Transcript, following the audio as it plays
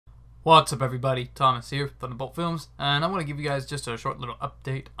What's up, everybody? Thomas here, Thunderbolt Films, and I want to give you guys just a short little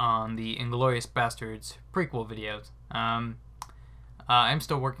update on the Inglorious Basterds prequel videos. I'm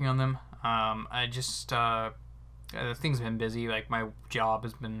still working on them. Things have been busy. Like, my job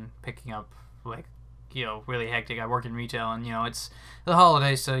has been picking up, like, really hectic. I work in retail, and it's the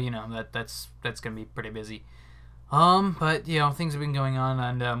holidays, so that's gonna be pretty busy. But things have been going on,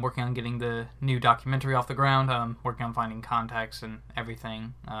 and I'm working on getting the new documentary off the ground. I'm working on finding contacts and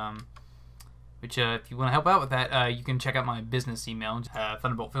everything. Which, if you want to help out with that, you can check out my business email,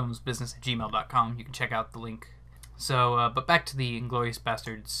 ThunderBoltFilmsBusiness@gmail.com. You can check out the link. So, but back to the Inglorious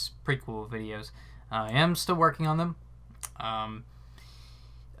Basterds prequel videos. I am still working on them.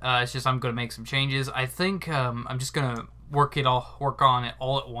 It's just I'm gonna make some changes. I think I'm just gonna work on it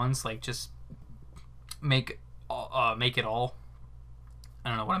all at once. Like, just make it all. I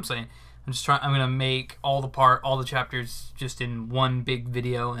don't know what I'm saying. I'm gonna make all the chapters just in one big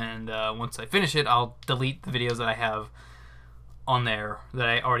video, and once I finish it, I'll delete the videos that I have on there that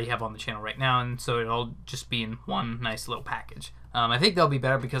I already have on the channel right now, and so it'll just be in one nice little package. I think that'll be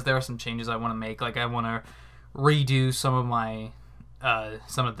better because there are some changes I want to make. Like, I want to redo some of my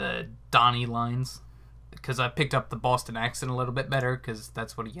some of the Donnie lines, because I picked up the Boston accent a little bit better because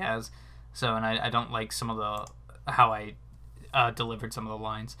that's what he has. So, and I don't like some of how I delivered some of the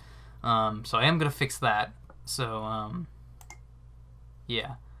lines. So I am gonna fix that. So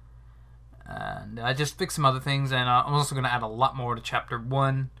yeah, and I just fixed some other things, and I'm also gonna add a lot more to chapter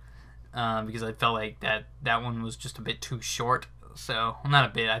 1 because I felt like that one was just a bit too short. So, well, not a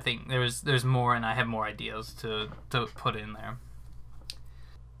bit. I think there's more, and I have more ideas to put in there.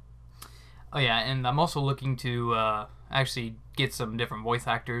 Oh yeah, and I'm also looking to actually get some different voice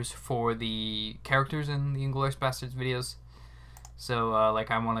actors for the characters in the Inglorious Basterds videos. So,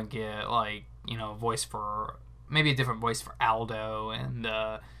 like, I want to get, like, voice for, maybe a different voice for Aldo and,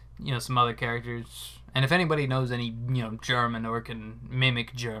 some other characters. And if anybody knows any, German or can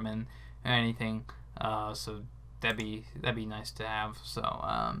mimic German or anything, so that'd be nice to have. So,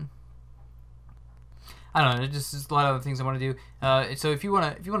 I don't know, just a lot of other things I want to do. So if you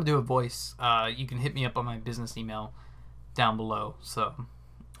want to do a voice, you can hit me up on my business email down below. So,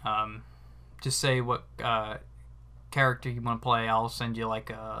 just say what, character you want to play. I'll send you like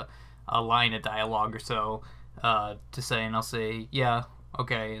a line of dialogue or so to say, and I'll say yeah,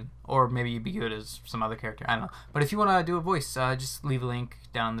 okay, or maybe you'd be good as some other character. I don't know. But if you want to do a voice, just leave a link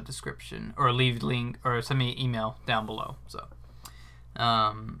down in the description, or send me an email down below. So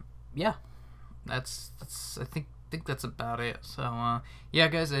yeah, that's I think that's about it. So yeah,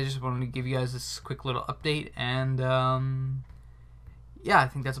 guys, I just wanted to give you guys this quick little update, and yeah, I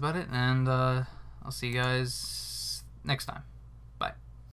think that's about it, and I'll see you guys next time.